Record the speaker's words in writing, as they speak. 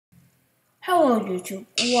Hello YouTube,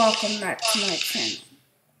 welcome back to my channel.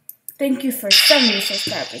 Thank you for 70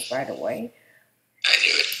 subscribers, by the way.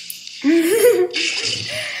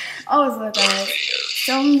 Also guys,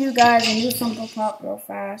 showing you guys a new Funko Pop real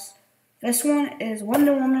fast. This one is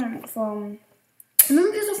Wonder Woman from, I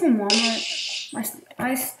remember this was from Walmart.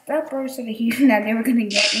 My stepbrother said that they were going to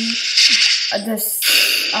get me this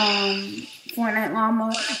Fortnite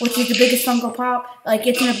llama, which is the biggest Funko Pop. Like,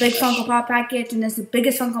 it's in a big Funko Pop package, and it's the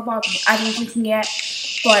biggest Funko Pop I think you can get.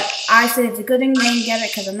 But I said it's a good thing they didn't get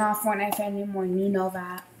it because I'm not a Fortnite fan anymore, and you know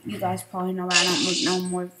that. You guys probably know that. I don't make no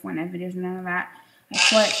more Fortnite videos, none of that.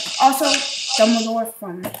 But also, Dumbledore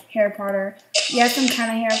from Harry Potter. Yes, I'm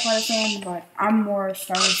kind of Harry Potter fan, but I'm more a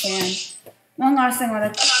Star Wars fan. One last thing I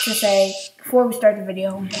wanted to say before we start the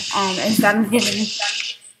video is that I'm getting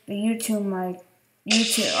the YouTube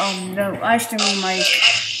the live streaming mic,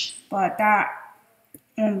 but that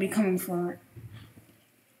won't be coming for,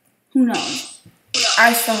 who knows.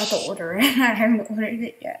 I still have to order it. I haven't ordered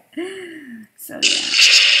it yet. So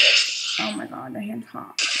yeah. Oh my god, the hand's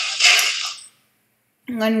hot.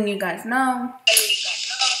 I'm letting you guys know.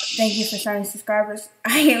 Thank you for 70 subscribers.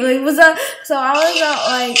 I was at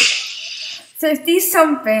like 50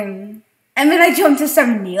 something. And then I jumped to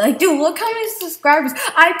 70. Like, dude, look how many subscribers.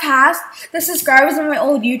 I passed the subscribers on my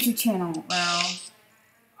old YouTube channel, bro.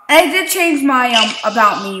 And I did change my,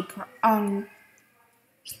 about me,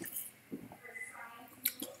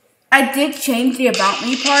 I did change the about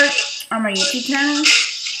me part on my YouTube channel.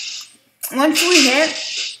 Once we hit,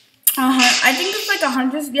 I think it's like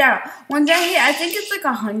 100, yeah. Once I hit, I think it's like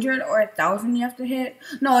 100 or 1,000 you have to hit.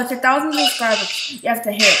 No, it's 1,000 subscribers you have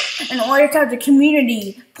to hit in order to have the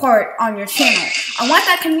community part on your channel. I want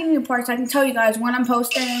that community part so I can tell you guys when I'm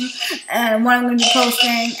posting and what I'm going to be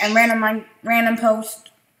posting and random post.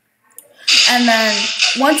 And then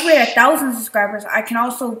once we hit 1,000 subscribers, I can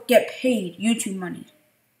also get paid YouTube money.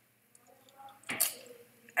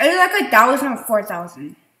 It's like 1,000 or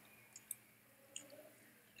 4,000.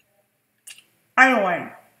 Either way,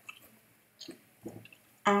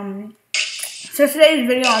 so today's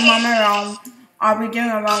video I'm on my own. I'll be doing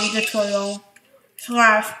a realm tutorial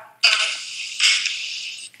slash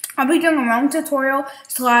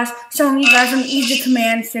showing you guys some easy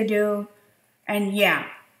commands to do, and yeah.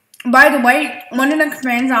 By the way, one of the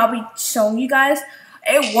commands I'll be showing you guys,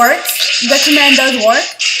 it works. The command does work.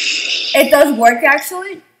 It does work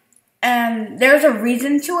actually. And there's a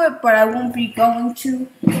reason to it, but I won't be going to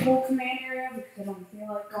the whole command area because I don't feel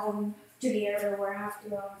like going to the area where I have to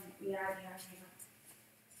go. Yeah.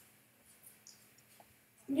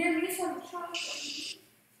 Yeah, we just want to try something.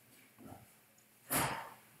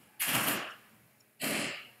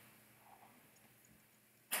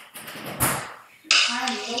 I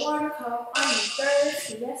need a water cup. I need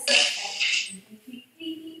thirst. Yes, okay.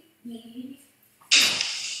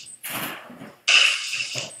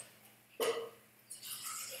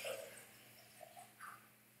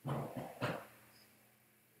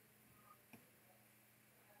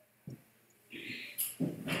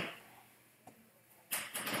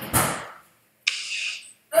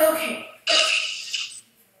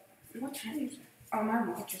 What time is it? Oh, my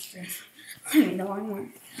mom just there. I didn't know I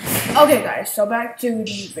went. Okay, guys, so back to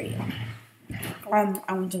the video. I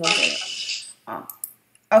want to go through it.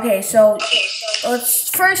 Okay, so let's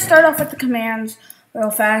first start off with the commands real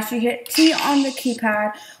fast. You hit T on the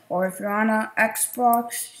keypad, or if you're on an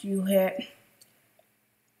Xbox, you hit.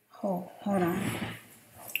 Hold on.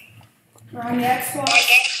 You're on the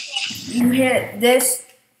Xbox, you hit this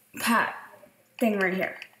pad thing right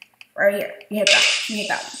here. Right here. You hit that. You hit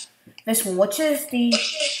that one. This one, which is the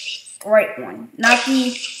right one. Not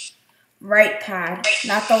the right pad.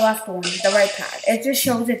 Not the left one. The right pad. It just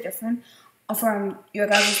shows it different from your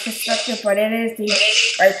guys' perspective, but it is the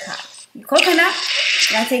right pad. You click on that,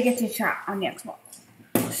 and I take it to chat on the Xbox.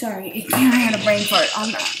 Sorry, I had a brain fart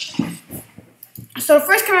on that. So the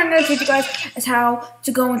first command I'm going to teach you guys is how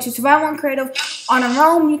to go into survival and creative. On a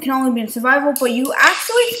realm, you can only be in survival, but you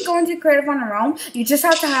actually can go into creative on a realm. You just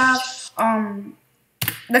have to have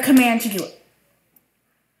the command to do it.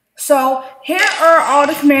 So here are all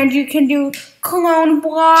the commands. You can do clone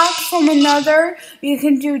blocks from another. You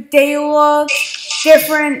can do day looks,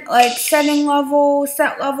 different like set levels.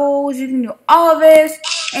 You can do all of this.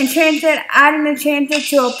 Enchanted, add an enchanted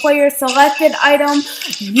to a player selected item.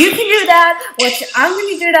 You can do that, which I'm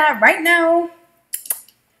going to do that right now.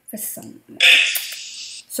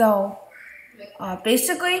 So,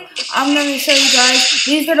 basically, I'm going to show you guys,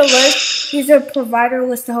 these are the lists. These are provider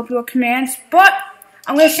lists to help you with commands, but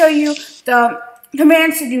I'm going to show you the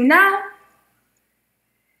commands to do now.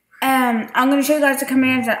 And I'm going to show you guys the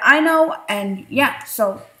commands that I know, and yeah,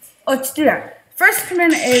 so let's do that. First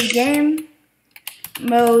command is game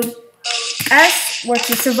mode S, which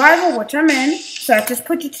is survival, which I'm in. So I just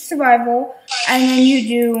put you to survival, and then you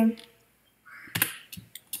do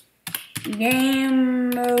game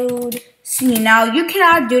mode C. Now you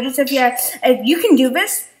cannot do this if you can do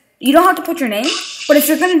this. You don't have to put your name, but if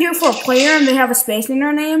you're gonna do it for a player and they have a space in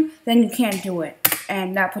their name, then you can't do it.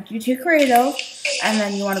 And that puts you to creative, and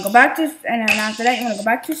then you want to go back to, and then after that you want to go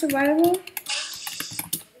back to survival.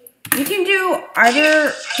 You can do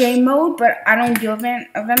either game mode, but I don't do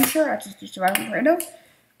adventure. I just do survival creative.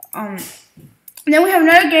 Then we have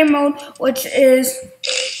another game mode, which is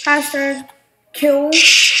 #kill,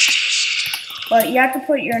 but you have to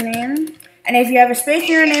put your name. And if you have a space in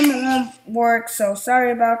your name, it won't work. So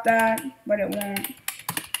sorry about that, but it won't.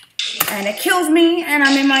 And it kills me, and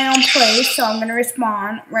I'm in my own place, so I'm gonna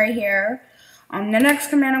respawn right here. The next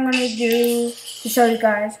command I'm gonna do to show you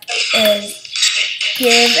guys is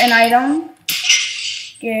give an item.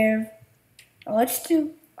 Let's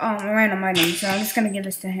do a random item. So I'm just gonna give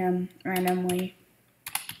this to him randomly,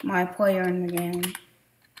 my player in the game.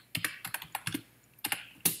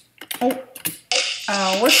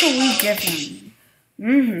 What should we give him?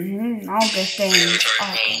 All good things.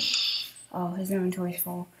 Oh, his inventory's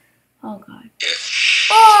full. Oh god.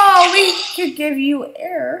 Oh, we could give you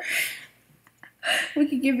air. We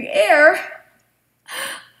could give you air.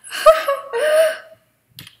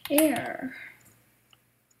 Air.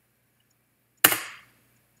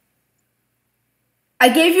 I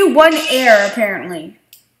gave you 1 air, apparently.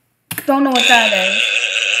 Don't know what that is.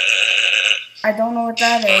 I don't know what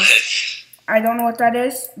that is. I don't know what that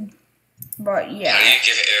is. But yeah. How do you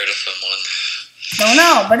give air to someone? Don't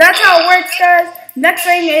know. But that's how it works, guys. Next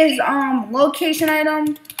thing is location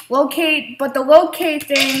item. Locate, but the locate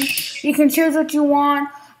thing, you can choose what you want.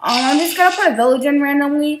 I'm just gonna put a village in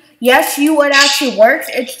randomly. Yes, it actually works.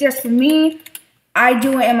 It's just for me. I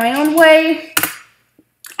do it in my own way.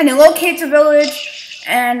 And it locates a village.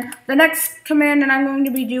 And the next command that I'm going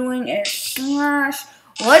to be doing is slash.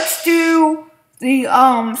 Let's do the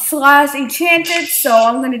slash enchanted. So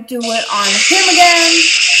I'm gonna do it on him again.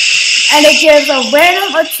 And it gives a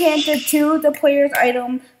random enchanted to the player's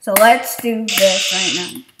item. So let's do this right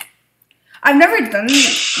now. I've never done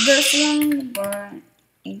this one, but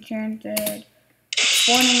enchanted,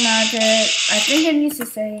 spawning magic. I think it needs to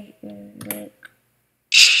say like,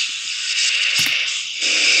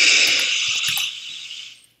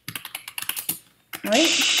 wait,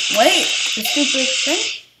 the stupid thing.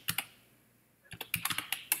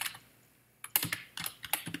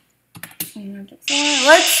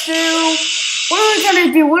 Let's do. What are we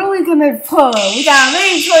gonna do? What are we gonna put? We got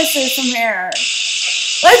many choices from here.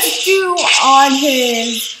 Let's do on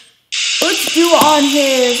his. Let's do on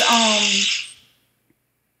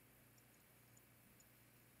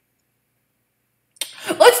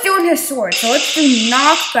his sword. So let's do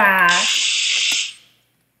knockback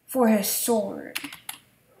for his sword.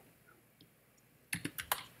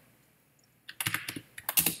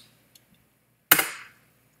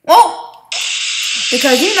 Well,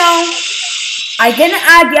 because you know, I didn't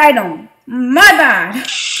add the item. My bad.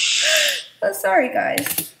 Oh, sorry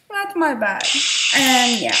guys, that's my bad.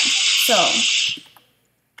 And yeah, so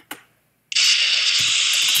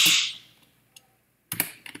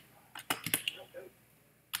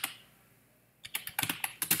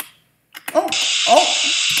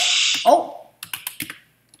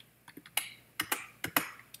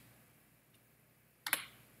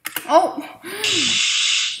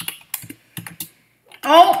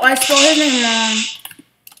I spelled his name wrong.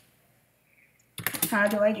 How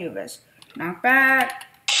do I do this? Knockback.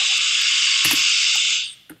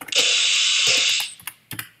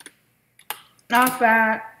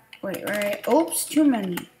 Knockback. Wait, right? Oops, too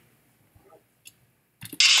many.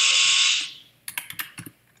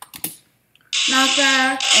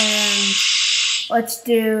 Knockback, and let's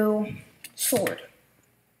do sword.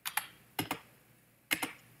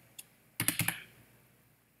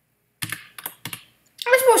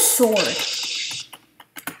 Let's go sword.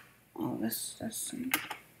 Oh, that's.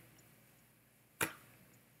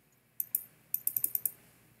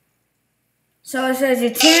 So it says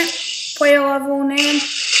player level name,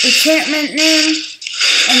 enchantment name,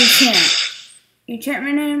 and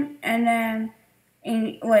enchantment name, and then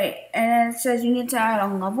and then it says you need to add a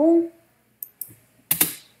level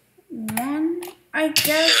 1, I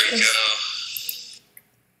guess.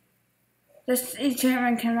 This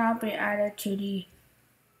enchantment cannot be added to the.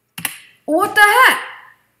 What the heck?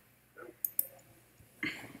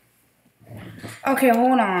 Okay,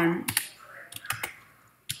 hold on.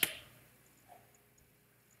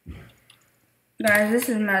 Guys, this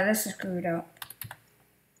is screwed up.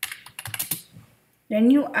 Then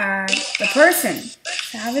you add the person.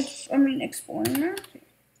 Savage, exploring magic.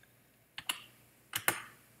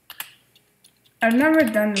 I've never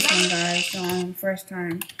done this one, guys, so first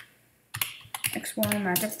time. Exploring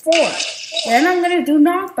magic 4. Then I'm gonna do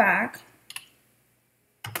knockback.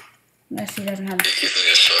 Unless he doesn't have a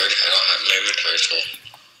sword. I don't have my inventory full.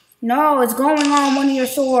 No, it's going on one of your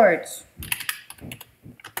swords.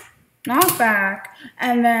 Knockback,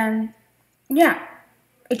 and then yeah.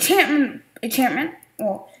 Enchantment,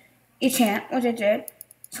 well, enchant, which I did,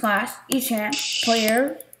 / enchant,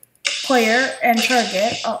 player, and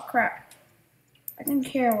target. Oh crap. I didn't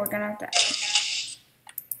care, we're gonna have to.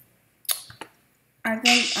 I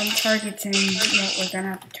think I'm targeting what we're gonna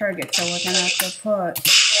have to target, so we're gonna have to put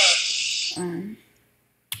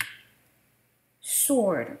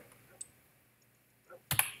sword.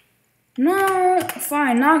 No,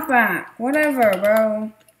 fine, knockback. Whatever,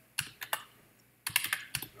 bro.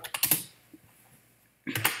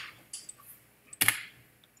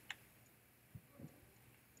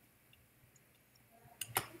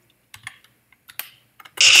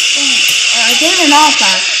 I gave a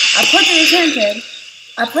knockback. I put the enchanted.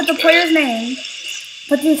 I put the player's name.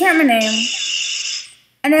 Put the enchantment name.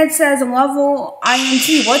 And it says level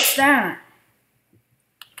INT. What's that?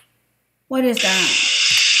 What is that?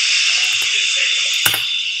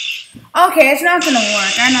 Okay, it's not gonna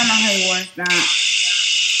work. I don't know how you work that.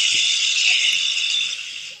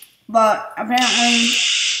 But apparently,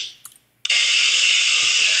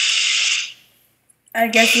 I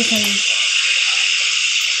guess you can.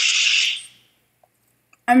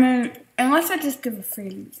 Unless I just give a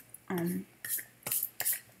free, I don't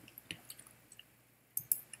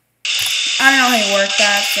know how you work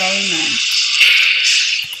that, so you know.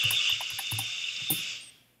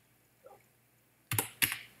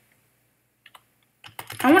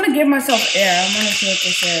 I want to give myself air. I want to see what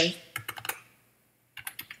this is.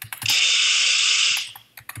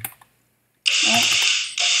 Oh.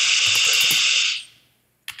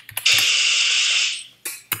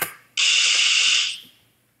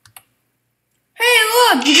 Hey,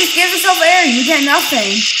 look! You just give yourself air. You get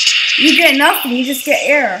nothing. You get nothing. You just get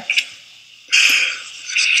air.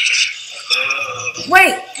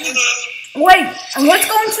 Wait. Let's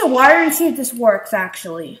go into water and see if this works,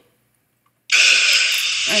 actually.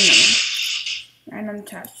 Random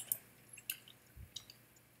test.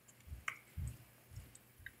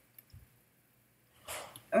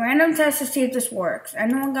 A random test to see if this works. I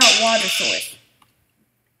know I got water source.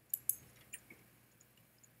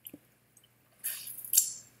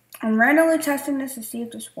 I'm randomly testing this to see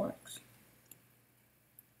if this works.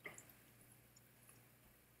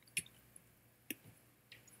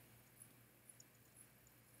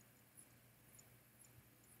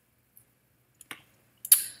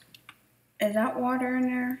 Is that water in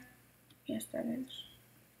there? Yes, that is.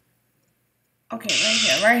 Okay,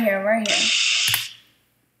 right here.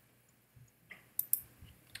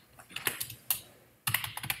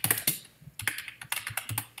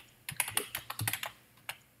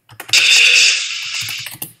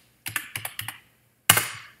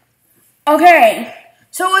 Okay,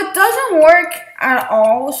 so it doesn't work at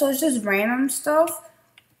all, so it's just random stuff.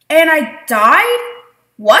 And I died?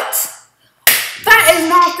 What? That is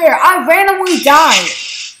not fair. I randomly died.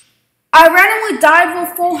 I randomly died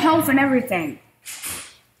with full health and everything.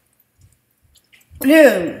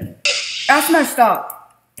 Dude, that's messed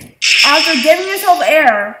up. After giving yourself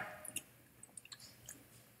air,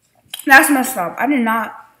 that's messed up. I did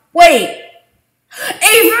not. Wait.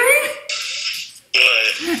 Avery?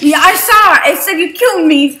 What? Yeah, I saw it. It said you killed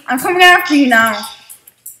me. I'm coming after you now.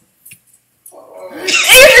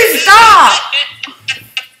 Avery, stop!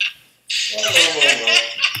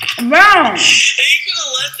 Brown. Hey, you could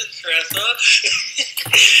have let this, Tressa.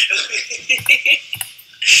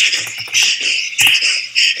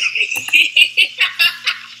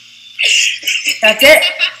 That's it.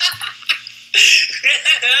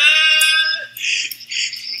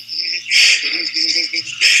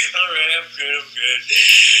 Alright, I'm good.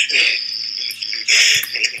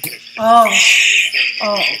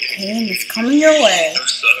 Oh, pain is coming your way. I'm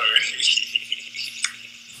sorry.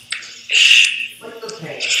 What's the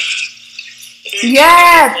pain?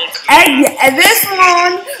 Yeah, and this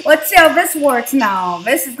one, let's see how this works now.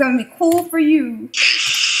 This is going to be cool for you.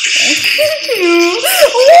 Ooh,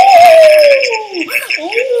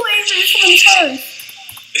 this one's first.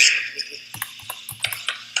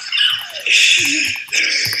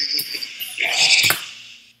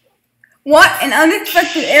 What? An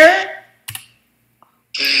unexpected error?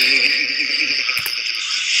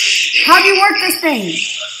 How do you work this thing?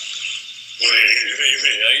 Wait.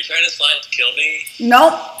 Are you trying to slide to kill me?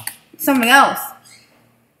 Nope. Something else.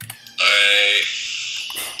 Alright.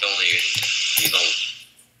 Don't leave. You don't.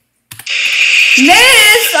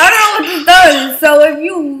 This, I don't know what this does. So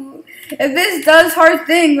if this does hard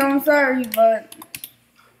things, I'm sorry, but.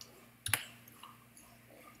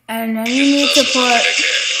 And then you need to put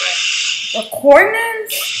the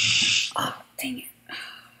coordinates. Oh, dang it.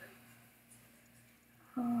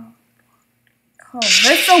 Oh,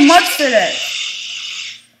 there's so much to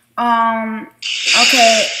this.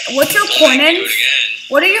 Okay, what's your coordinates?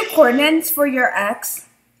 What are your coordinates for your X?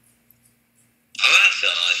 I'm not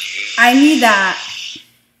telling you. I need that.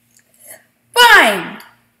 Fine.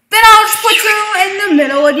 Then I'll just put you in the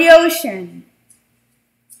middle of the ocean.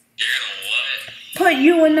 You're gonna what? Put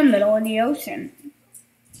you in the middle of the ocean.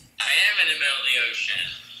 I am in the middle of the ocean.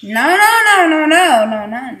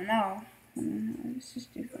 No. Let's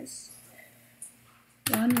just do this.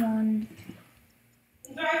 1 1.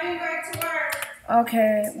 Driving back to work.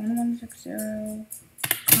 Okay, 1160,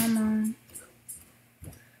 comma.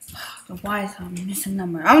 Why is I'm missing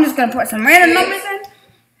number? I'm just gonna put some random numbers in.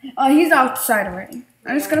 Oh, he's outside already.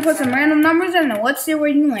 I'm just gonna put some random numbers in and let's see where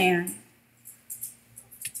you land.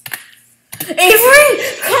 Avery,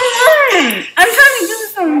 come on! I'm trying to do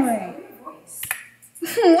something.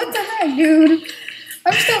 What the heck, dude?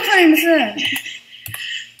 I'm still playing this in.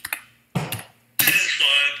 This is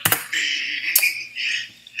fun.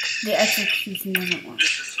 The execution doesn't work.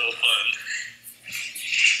 This is so fun.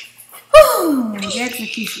 The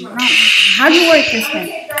execution not working. How do you work this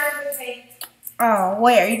thing? Oh,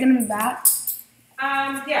 wait, are you gonna be back?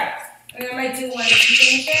 Yeah. And I might do one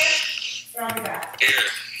evening there. Or I'll be back. Here.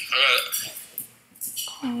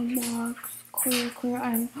 Box, clear,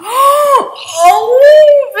 I'm.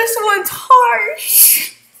 Oh, this one's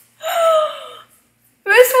harsh.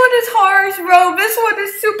 This one is harsh, bro. This one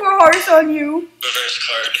is super harsh on you. Reverse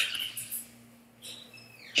card.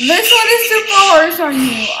 This one is super harsh on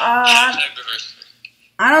you.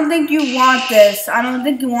 I don't think you want this. I don't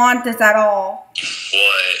think you want this at all.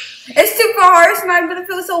 What? It's super harsh, and I'm gonna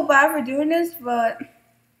feel so bad for doing this, but.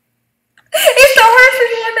 It's the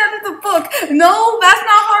harshest one out of the book. No, that's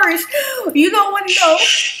not harsh. You don't want to know.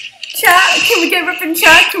 Chat, can we get ripped in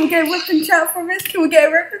chat? Can we get ripped in chat for this? Can we get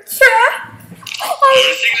ripped in chat? What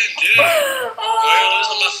is he gonna do? Why are you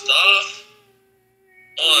losing my stuff?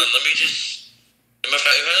 Hold on, let me just. If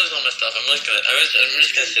I lose all my stuff, I'm just gonna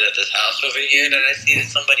sit at this house over here that I see that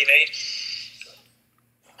somebody made.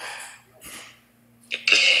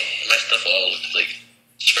 My stuff all like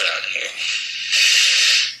spread out in here.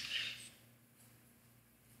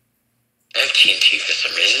 I have TNT for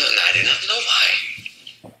some reason, and I do not know why.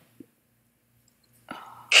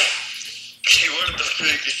 Okay, what the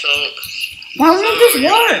frick? So, why won't this work?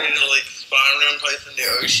 I need to like spawn around place in the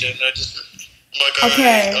ocean. I'm like,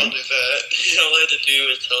 okay. I'll do that. All I have to do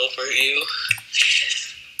is teleport you.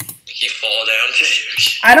 Make you fall down to the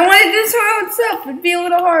ocean. I don't want to do this for myself. It'd be a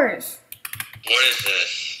little harsh. What is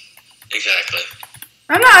this? Exactly.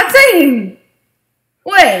 I'm not saying.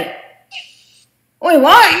 Wait,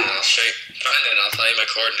 what? I'll show you. Find it. I'll tell you my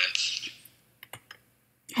coordinates.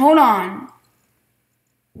 Hold on.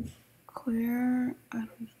 Clear.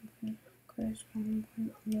 There's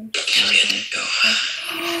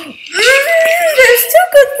 2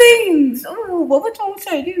 good things. Oh, but which one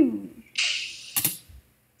should I do?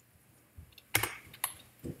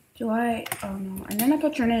 Do I? Oh no. And then I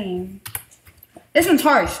put your name. This one's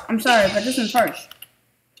harsh. I'm sorry, but this one's harsh.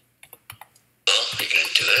 Well, you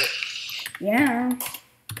gonna do it? Yeah.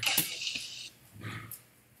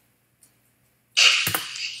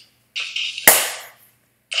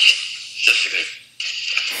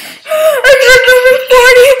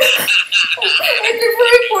 I can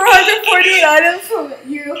bring 448 items from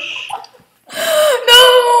you. No!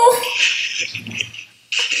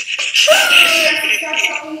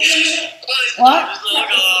 What?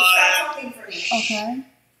 Okay.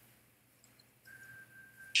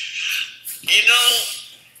 You know,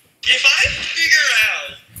 if I figure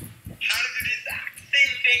out how to do the exact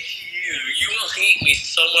same thing to you, you will hate me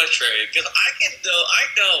so much, Ray. Because I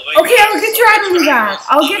know. Okay, I'll get your items back.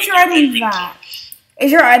 I'll get your items back.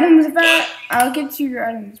 Is your items back? I'll get you your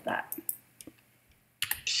items back.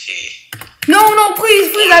 See. No,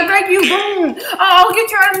 please, I beg you, don't. I'll get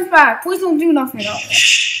your items back. Please don't do nothing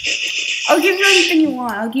else. I'll give you anything you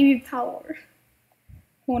want. I'll give you power.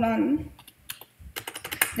 Hold on.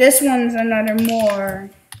 This one's another more.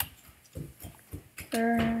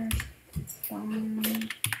 Third. Spawn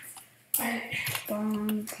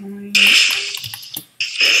point.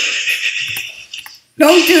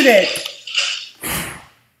 Don't do this.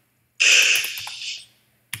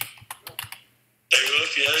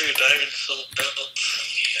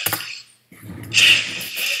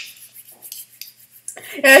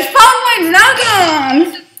 It's Pokemon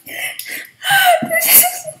Nugget.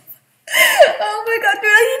 Oh my god,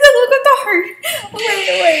 dude, I need to look at the heart.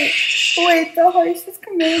 Wait, the heart is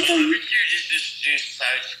coming.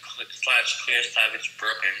 Just slash clear savage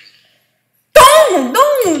broken.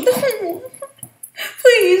 Don't.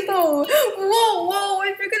 Please don't. Whoa,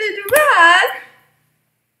 if you're gonna do that.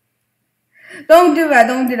 Don't do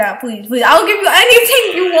that, please. I'll give you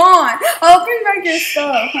anything you want. I'll bring back your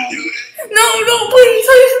stuff. No, please.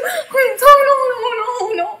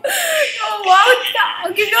 No.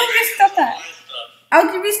 I'll give you all your stuff back. I'll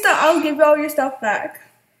give you all your stuff back.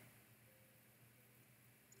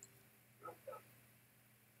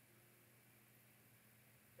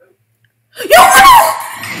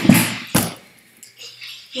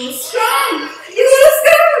 You're strong. You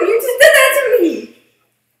just did that to me.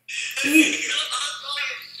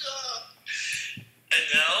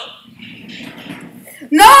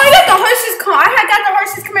 No, I got the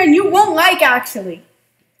horse's command you won't like, actually.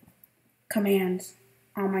 Commands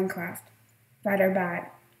on Minecraft. Bad or bad.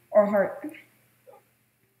 Or heart. I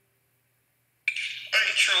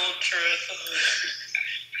trolled Tress.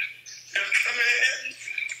 No commands.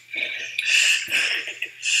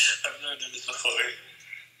 I've never done this before.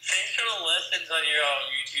 Thanks for the lessons on your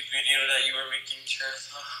YouTube video that you were making,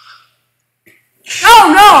 Tress.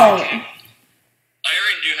 Oh, no! I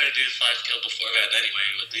already knew how to do the slash kill before that anyway,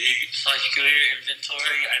 with the slash clear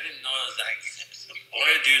inventory. I didn't know it was that simple. All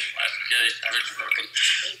I do is slash clear savage broken.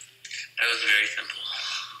 That was very simple.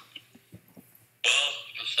 Well,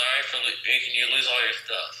 I'm sorry for making you lose all your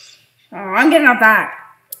stuff. Oh, I'm getting it back.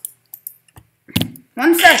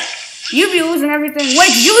 1 sec. You be losing everything.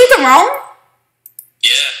 Wait, did you leave the room?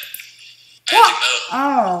 Yeah. I What? had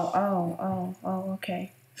to go. Oh,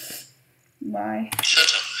 okay. Bye. Shut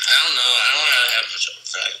up. I don't know. I don't really have much of a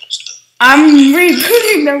valuable stuff. I'm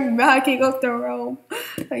rebooting them backing up the room.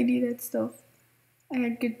 I needed stuff. I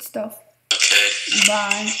had good stuff. Okay.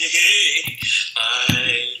 Bye.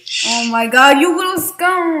 Bye. Oh my god, you little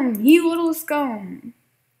scum. You little scum.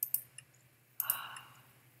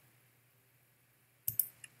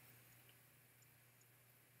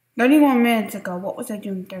 $31 minutes ago. What was I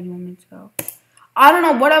doing 31 minutes ago? I don't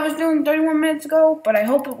know what I was doing 31 minutes ago, but I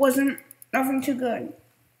hope it wasn't nothing too good.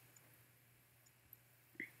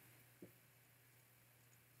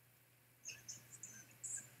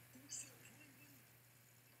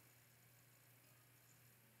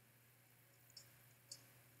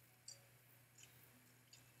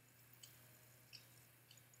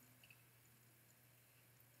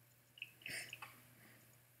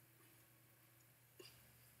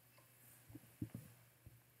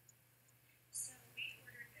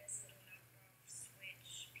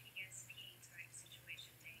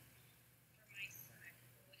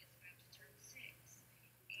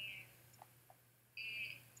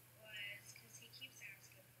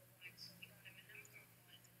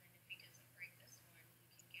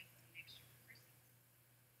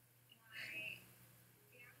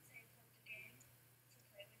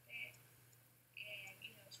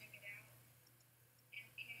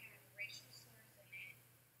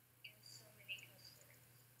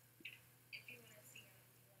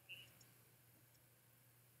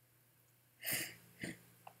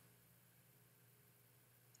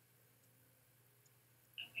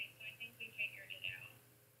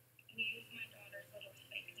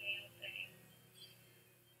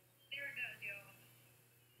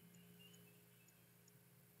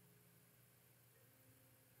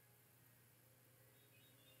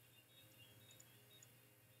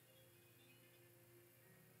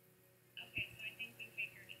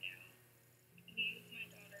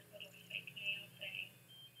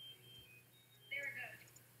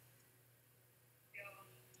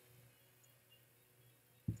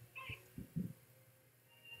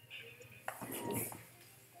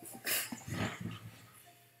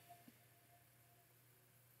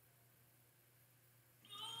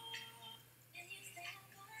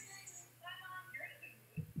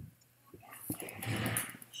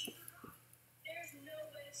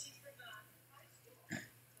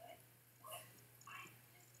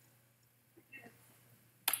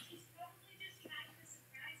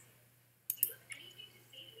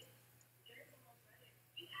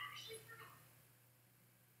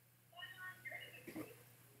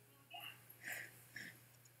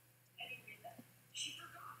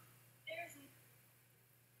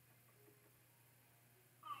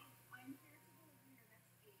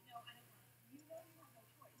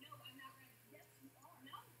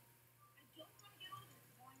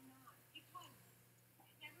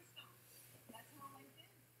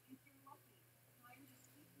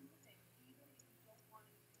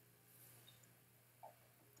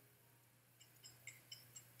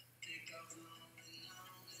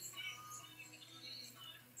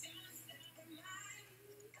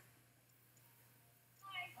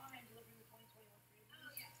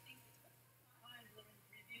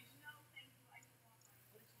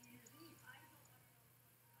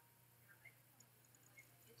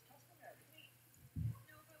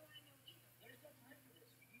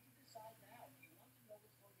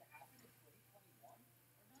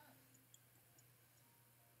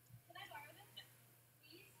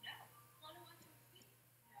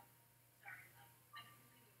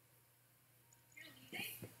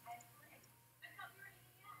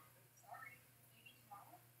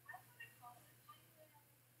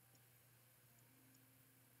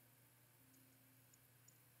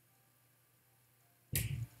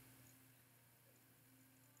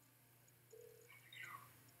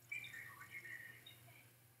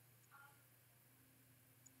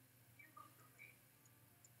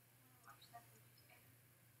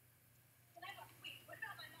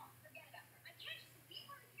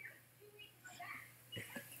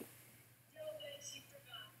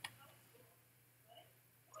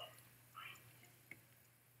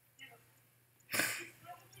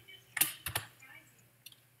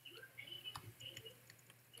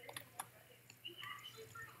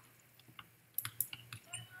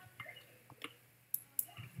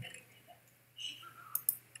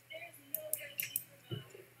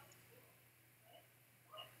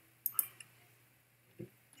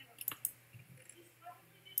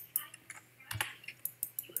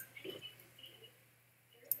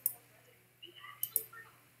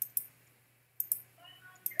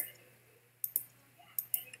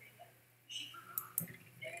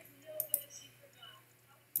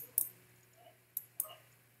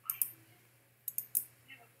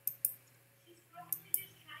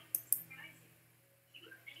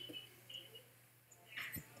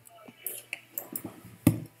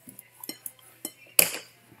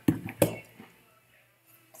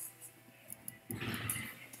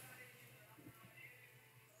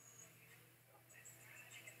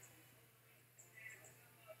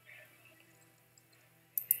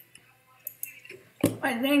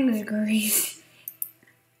 My thing is greasy.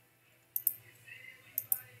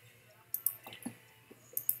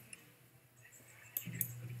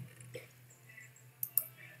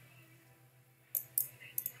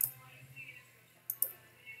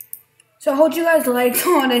 So I hope you guys liked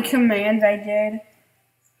all the commands I did.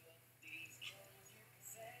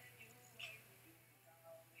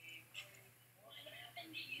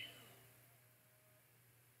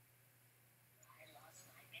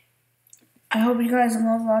 I hope you guys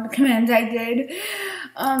love all the commands I did.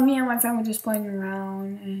 Me and my family were just playing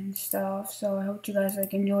around and stuff. So I hope you guys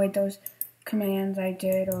like enjoyed those commands I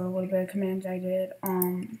did, or a little bit of commands I did.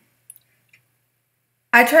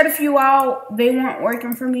 I tried a few out. They weren't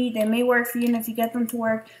working for me. They may work for you, and if you get them to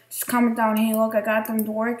work, just comment down, hey, look, I got them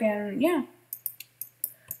to work, and yeah.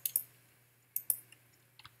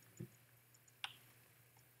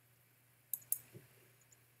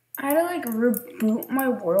 I had to like reboot my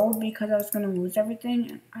world because I was gonna lose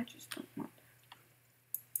everything, and I just don't want that.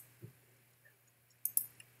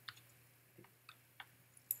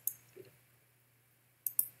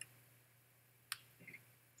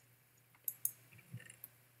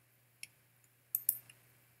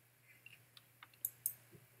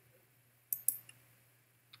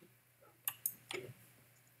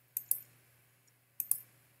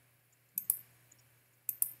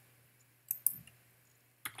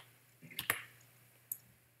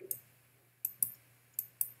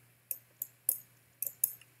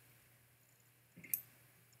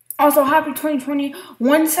 Also, happy 2020.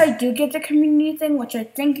 Once I do get the community thing, which I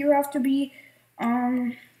think you have to be,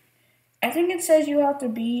 I think it says you have to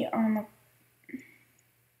be,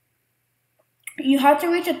 you have to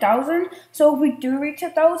reach 1,000. So if we do reach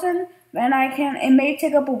 1,000, then I can, it may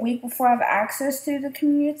take up a week before I have access to the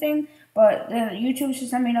community thing, but the YouTube should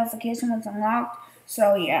send me a notification when it's unlocked.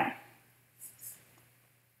 So yeah.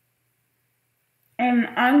 And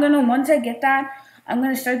I'm gonna, once I get that, I'm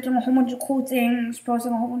gonna start doing a whole bunch of cool things,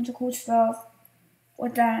 posting a whole bunch of cool stuff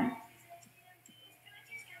with that.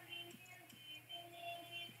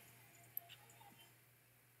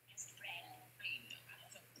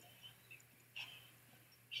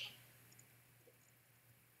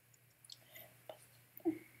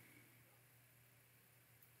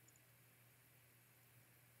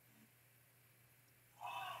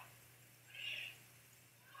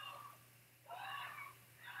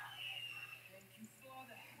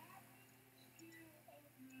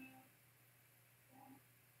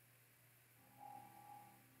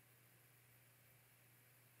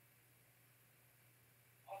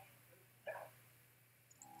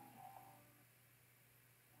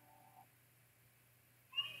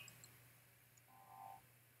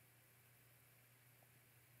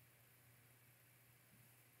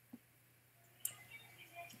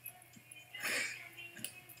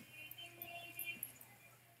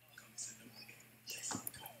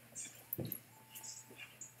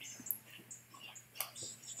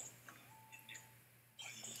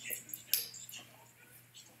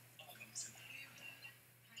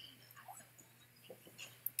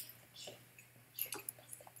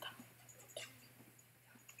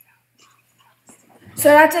 So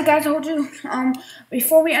that's it, guys. I told you.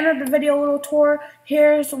 Before we enter the video little tour,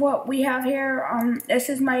 here's what we have here. This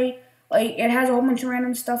is my, like, it has a whole bunch of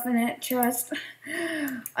random stuff in it. Just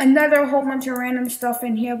another whole bunch of random stuff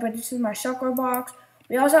in here, but this is my chakra box.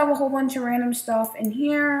 We also have a whole bunch of random stuff in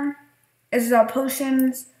here. This is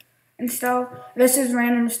potions and stuff. This is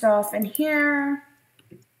random stuff in here.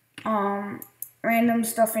 Random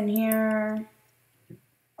stuff in here.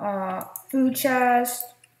 Food chest.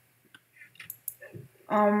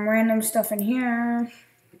 Random stuff in here,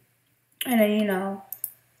 and then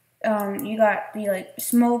you got the like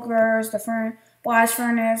smokers, the blast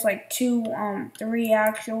furnace, like 3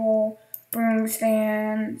 actual broom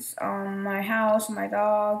stands, my house, my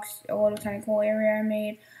dogs, a little tiny cool area I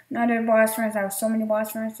made, another blast furnace. I have so many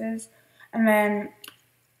blast furnaces, and then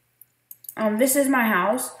this is my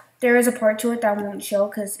house. There is a part to it that I won't show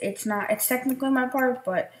because it's technically my part,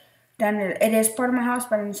 but then it is part of my house,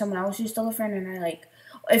 but then someone else used to live in, and I like.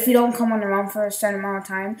 If you don't come on around for a certain amount of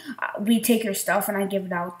time, we take your stuff and I give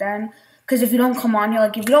it out then. Because if you don't come on here,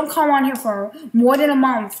 like if you don't come on here for more than a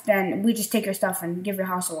month, then we just take your stuff and give your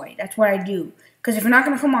house away. That's what I do. Because if you're not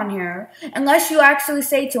going to come on here, unless you actually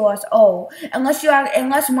say to us,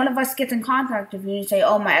 unless one of us gets in contact with you and say,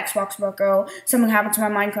 oh, my Xbox broke, oh, something happened to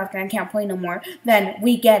my Minecraft and I can't play no more, then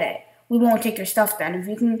we get it. We won't take your stuff then. If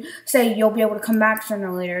you can say you'll be able to come back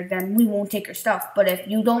sooner or later, then we won't take your stuff. But if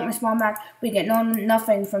you don't respond back, we get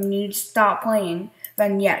nothing from you to stop playing,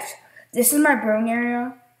 then yes. This is my brewing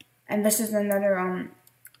area, and this is another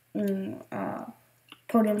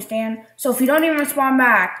podium stand. So if you don't even respond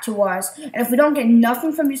back to us, and if we don't get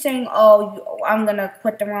nothing from you saying, oh, I'm going to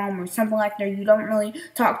quit the room or something like that, you don't really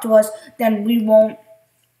talk to us, then we won't.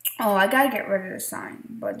 Oh, I got to get rid of the sign.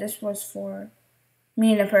 But this was for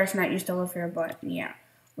me and the person that used to live here. But yeah,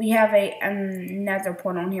 we have another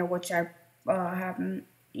portal on here, which I haven't,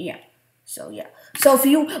 yeah. So, yeah. So, if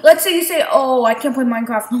you, let's say you say, oh, I can't play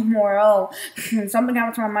Minecraft no more. Oh, something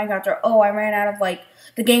happened to my Minecraft. Or, oh, I ran out of, like,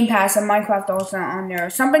 the Game Pass and Minecraft wasn't on there.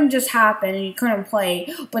 Something just happened and you couldn't play,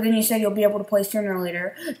 but then you said you'll be able to play sooner or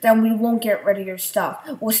later. Then we won't get rid of your stuff.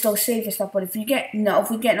 We'll still save your stuff. But if we get no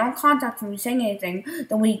contact from you saying anything,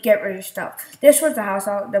 then we get rid of your stuff. This was the house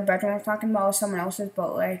out, the bedroom I was talking about was someone else's,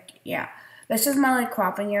 but, like, yeah. This is my, like,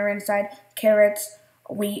 cropping area inside. Carrots,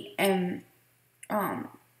 wheat, and,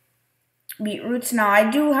 beetroots. Now, I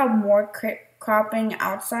do have more cropping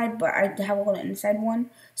outside, but I have a little inside one.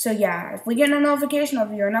 So, yeah, if we get a notification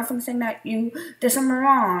of you or nothing saying that you did something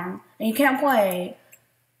wrong and you can't play,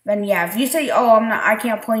 then, yeah, if you say, oh, I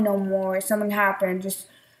can't play no more, something happened,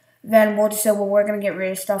 then we'll just say, well, we're going to get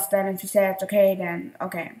rid of stuff then. If you say that's okay, then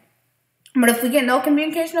okay. But if we get no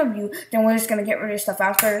communication of you, then we're just going to get rid of stuff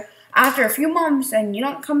after a few months and you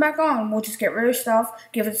don't come back on. We'll just get rid of stuff,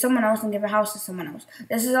 give it to someone else, and give a house to someone else.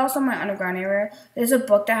 This is also my underground area. There's a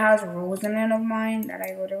book that has rules in it of mine, that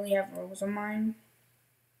I literally have rules of mine.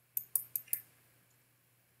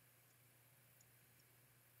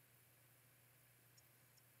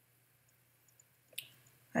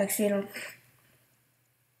 Like, see,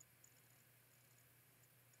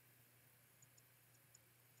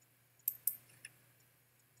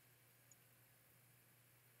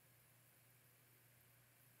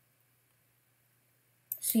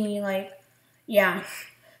 like, yeah.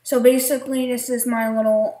 So basically, this is my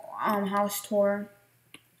little house tour.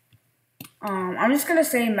 I'm just gonna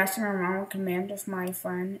say messing around with command with my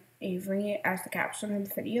friend Avery as the caption of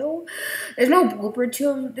the video. There's no blooper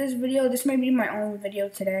to this video. This may be my only video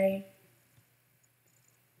today.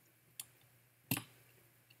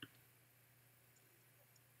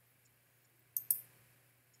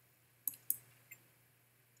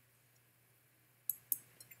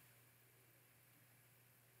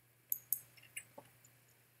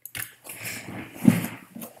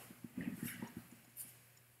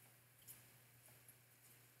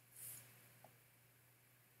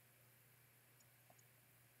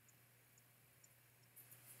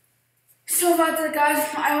 So that's it, guys.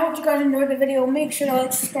 I hope you guys enjoyed the video. Make sure to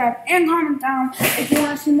like, subscribe, and comment down if you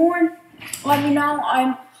want to see more. Let me know.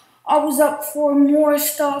 I'm always up for more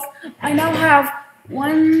stuff. I now have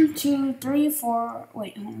 1, 2, 3, 4.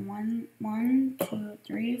 Wait, hold on. 1, 2,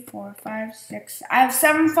 3, 4, 5, 6. I have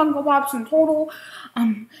 7 Funko Pops in total.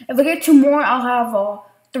 If I get 2 more, I'll have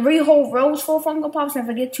 3 whole rows full of Funko Pops. And if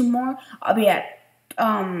I get 2 more, I'll be at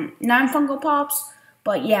 9 Funko Pops.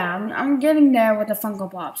 But yeah, I'm getting there with the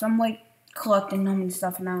Funko Pops. I'm like collecting them and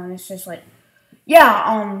stuff now, and it's just like,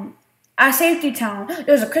 yeah, at Safety Town,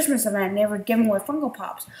 there was a Christmas event, and they were giving away Funko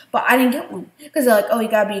Pops, but I didn't get one, because they're like, oh, you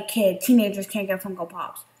gotta be a kid, teenagers can't get Funko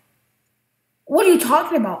Pops. What are you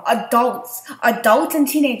talking about? Adults and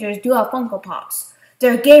teenagers do have Funko Pops.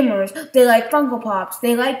 They're gamers, they like Funko Pops,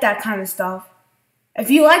 they like that kind of stuff. If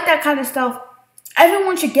you like that kind of stuff,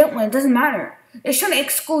 everyone should get one, it doesn't matter. They shouldn't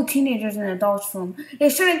exclude teenagers and adults from, they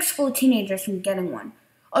shouldn't exclude teenagers from getting one.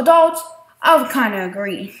 Adults, I would kind of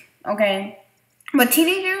agree, okay? But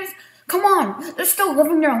teenagers, come on. They're still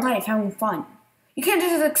living their life, having fun. You can't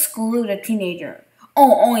just exclude a teenager.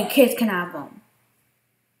 Oh, only kids can have them.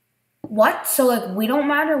 What? So, like, we don't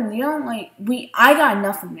matter? I got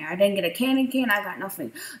nothing there. I didn't get a candy cane. I got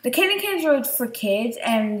nothing. The candy canes were for kids,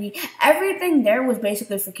 and everything there was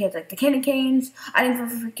basically for kids. Like, the candy canes, I didn't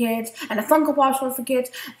get for kids, and the Funko Pops were for kids,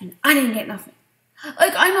 and I didn't get nothing.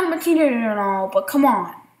 Like, I know I'm a teenager and all, but come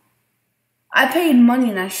on. I paid money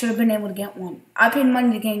and I should have been able to get one. I paid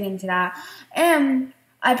money to get into that. And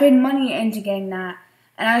I paid money into getting that.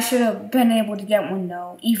 And I should have been able to get one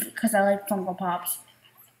though. Even because I like Funko Pops.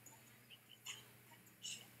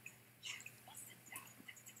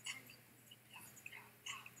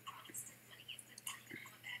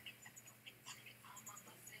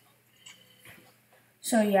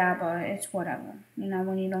 So yeah, but it's whatever. You know,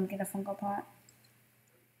 when you don't get a Funko Pop.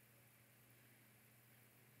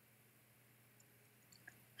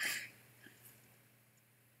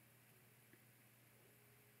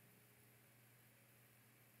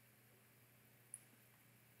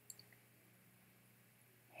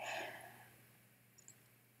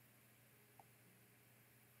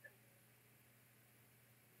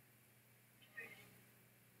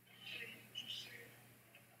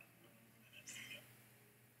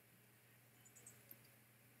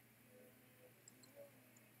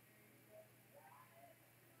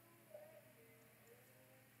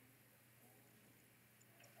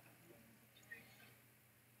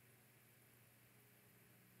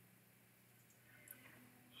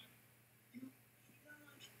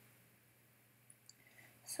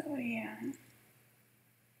 So yeah.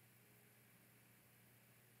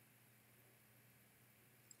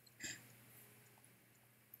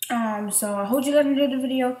 So I hope you guys enjoyed the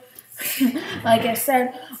video. Like I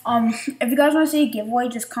said, if you guys want to see a giveaway,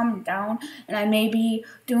 just comment down, and I may be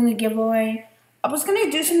doing a giveaway. I was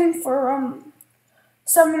gonna do something for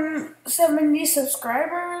 70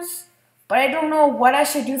 subscribers, but I don't know what I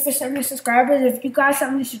should do for 70 subscribers. If you guys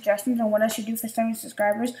have any suggestions on what I should do for 70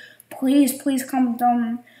 subscribers, please comment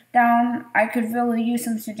them down. I could really use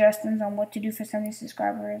some suggestions on what to do for 70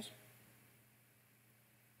 subscribers.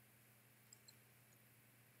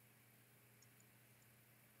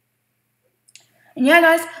 And yeah,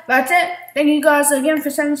 guys, that's it. Thank you guys again for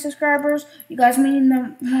 70 subscribers. You guys mean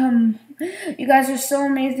them. You guys are so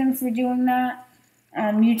amazing for doing that.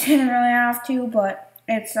 You didn't really have to, but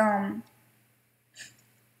it's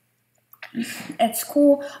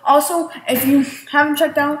cool. Also, if you haven't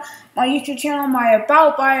checked out my YouTube channel, my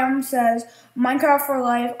About biome says Minecraft for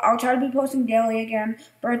Life. I'll try to be posting daily again.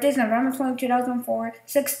 Birthday's November 20, 2004,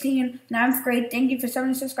 16, 9th grade. Thank you for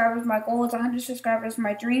 70 subscribers. My goal is 100 subscribers.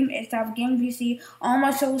 My dream is to have a gaming PC. On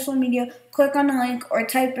my social media, click on the link or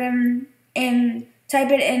type it in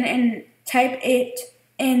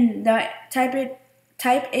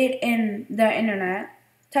the internet.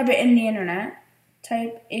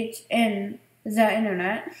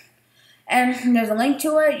 And there's a link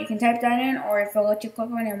to it. You can type that in, or if it'll let you click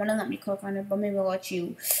on it, it won't let me click on it, but maybe it'll let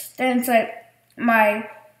you. Then it's like my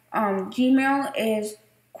Gmail is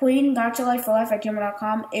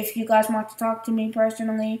queengotchalife4life@gmail.com. If you guys want to talk to me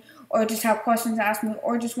personally, or just have questions to ask me,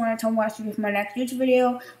 or just want to tell me what I should do for my next YouTube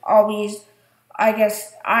video, always, I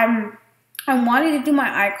guess I'm wanting to do my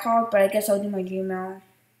iCloud, but I guess I'll do my Gmail.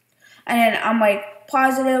 And then I'm like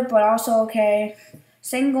positive, but also okay.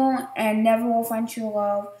 Single and never will find true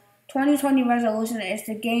love. 2020 resolution is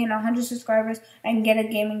to gain 100 subscribers and get a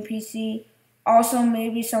gaming PC. Also,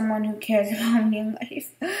 maybe someone who cares about me in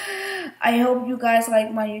life. I hope you guys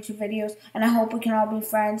like my YouTube videos, and I hope we can all be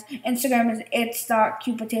friends. Instagram is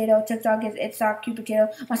its.cupotato. TikTok is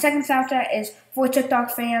its.cupotato. My second Snapchat is for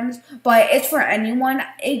TikTok fans, but it's for anyone.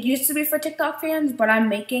 It used to be for TikTok fans, but I'm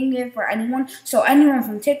making it for anyone. So anyone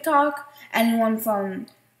from TikTok, anyone from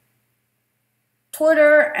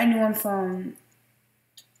Twitter, anyone from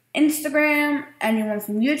Instagram, anyone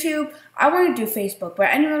from YouTube. I want to do Facebook, but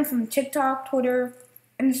anyone from TikTok, Twitter,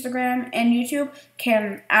 Instagram, and YouTube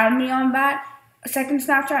can add me on that second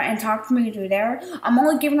Snapchat and talk to me through there. I'm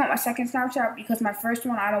only giving up my second Snapchat because my first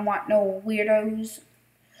one, I don't want no weirdos.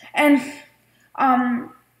 And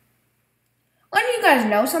letting you guys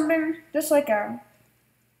know something, just like a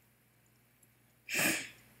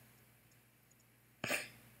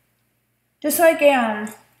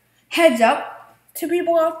heads up to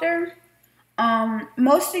people out there.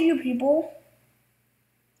 Most of you people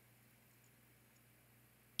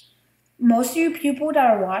that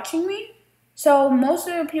are watching me,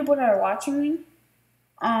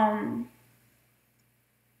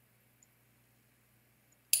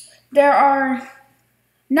 there are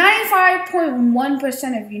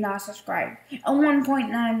 95.1% of you not subscribed, and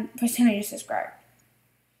 1.9% of you subscribed.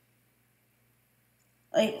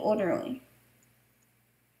 Like, literally.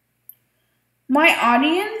 My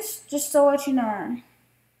audience, just to let you know,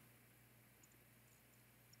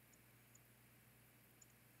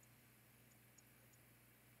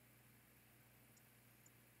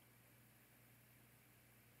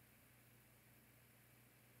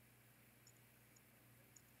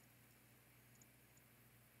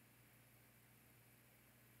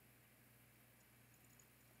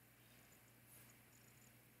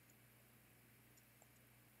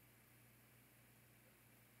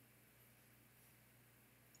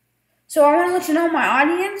 so I want to let you know my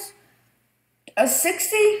audience,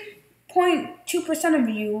 60.2% of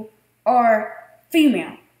you are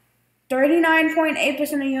female,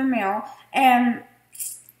 39.8% of you are male, and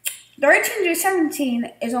 13 through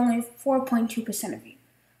 17 is only 4.2% of you.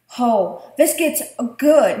 Oh, this gets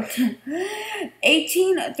good.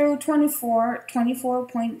 18 through 24,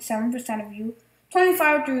 24.7% of you.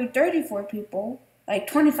 25 through 34 people, like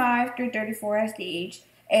 25 through 34 as the age,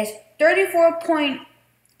 is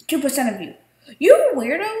 34.2% of you. You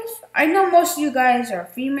weirdos! I know most of you guys are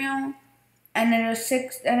female, and then there's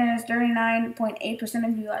 39.8%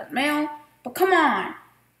 of you as male. But come on,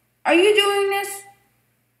 are you doing this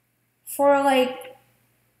for like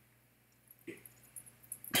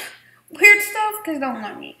weird stuff? Cause don't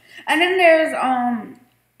let me. And then there's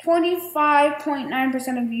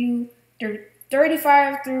 25.9% of you through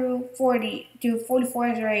 35 through 40 to 44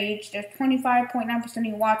 is your age. There's 25.9% of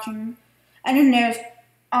you watching, and then there's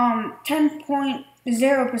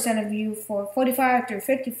 10.0% of you for 45 through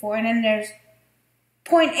 54, and then there's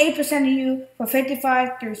 0.8% of you for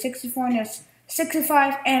 55 through 64, and there's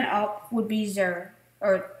 65 and up would be 0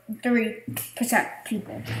 or 3%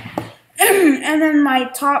 people. And then my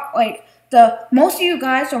top, like, the most of you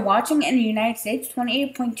guys are watching in the United States.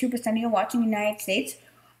 28.2% of you are watching in the United States.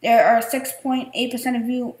 There are 6.8% of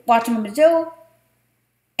you watching in Brazil.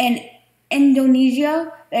 In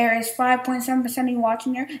Indonesia, there is 5.7% of you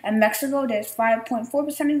watching there. In Mexico, there's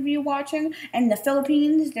 5.4% of you watching. In the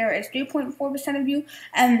Philippines, there is 3.4% of you.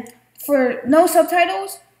 And for no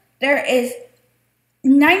subtitles, there is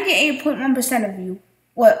 98.1% of you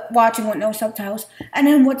watching with no subtitles. And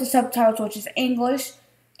then with the subtitles, which is English,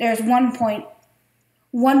 there's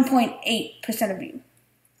 1.8% of you.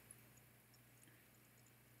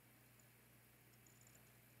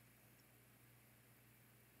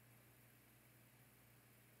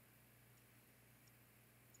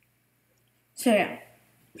 So yeah,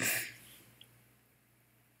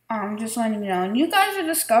 I'm just letting you know. And you guys are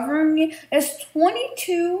discovering me. There's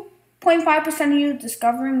 22.5% of you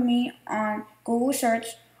discovering me on Google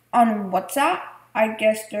search. On WhatsApp, I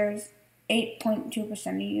guess there's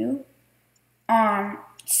 8.2% of you. On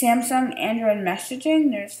Samsung Android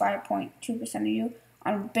messaging, there's 5.2% of you.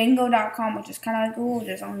 On Bingo.com, which is kind of like Google,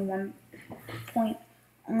 there's only 1%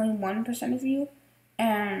 of you.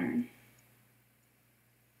 And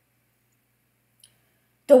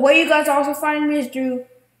the way you guys also find me is through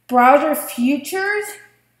browser features.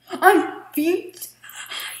 On features,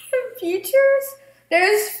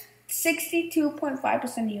 there's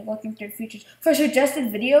 62.5% of you looking through features. For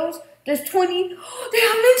suggested videos, there's 20. They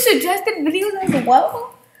have been suggested videos as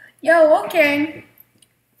well. Yo, okay.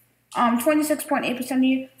 26.8% of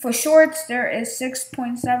you. For shorts, there is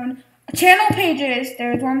 6.7. Channel pages,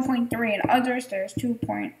 there's 1.3, and others, there's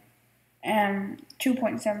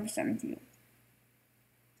 2.7% of you.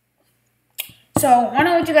 So, I want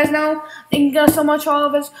to let you guys know, thank you guys so much for all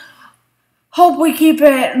of us. Hope we keep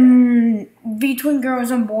it between girls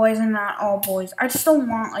and boys and not all boys. I just don't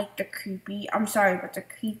want, like, the creepy, I'm sorry, but the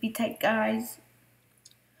creepy type guys.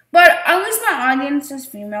 But at least my audience is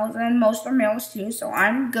females, and most are males too, so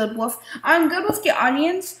I'm good with the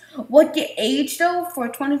audience. With the age, though, for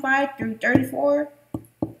 25 through 34,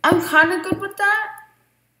 I'm kind of good with that.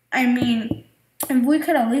 I mean, if we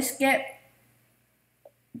could at least get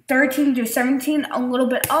 13 through 17 a little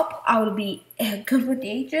bit up, I would be good with the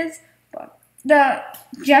ages. But the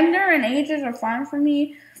gender and ages are fine for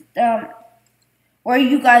me. Where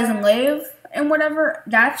you guys live and whatever,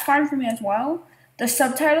 that's fine for me as well. The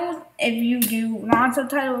subtitles, if you do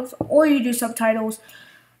non-subtitles or you do subtitles,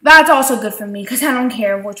 that's also good for me because I don't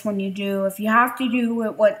care which one you do. If you have to do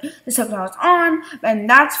it with the subtitles on, then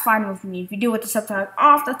that's fine with me. If you do it with the subtitles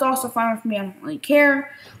off, that's also fine with me. I don't really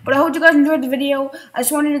care. But I hope you guys enjoyed the video. I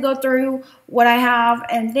just wanted to go through what I have.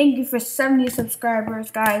 And thank you for 70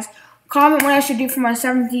 subscribers, guys. Comment what I should do for my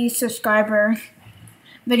 70 subscriber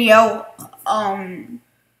video. And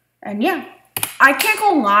yeah. I can't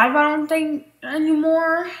go live, I don't think,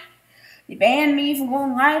 anymore. They banned me from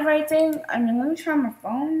going live, I think. I mean, let me try my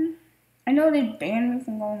phone. I know they banned me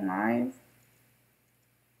from going live.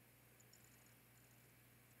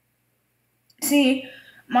 See,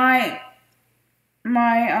 your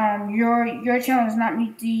channel does not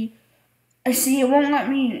meet the. I see it won't let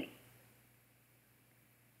me.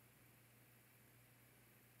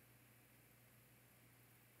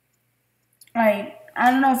 I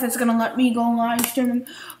don't know if it's gonna let me go live streaming,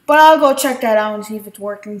 but I'll go check that out and see if it's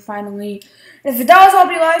working finally. If it does, I'll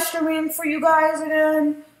be live streaming for you guys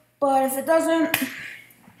again. But if it doesn't,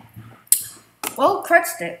 well, cred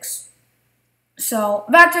sticks. So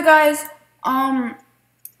that's it, guys. Bye.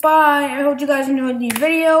 I hope you guys enjoyed the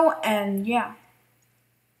video, and yeah.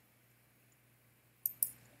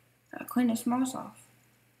 Gotta clean this mouse off.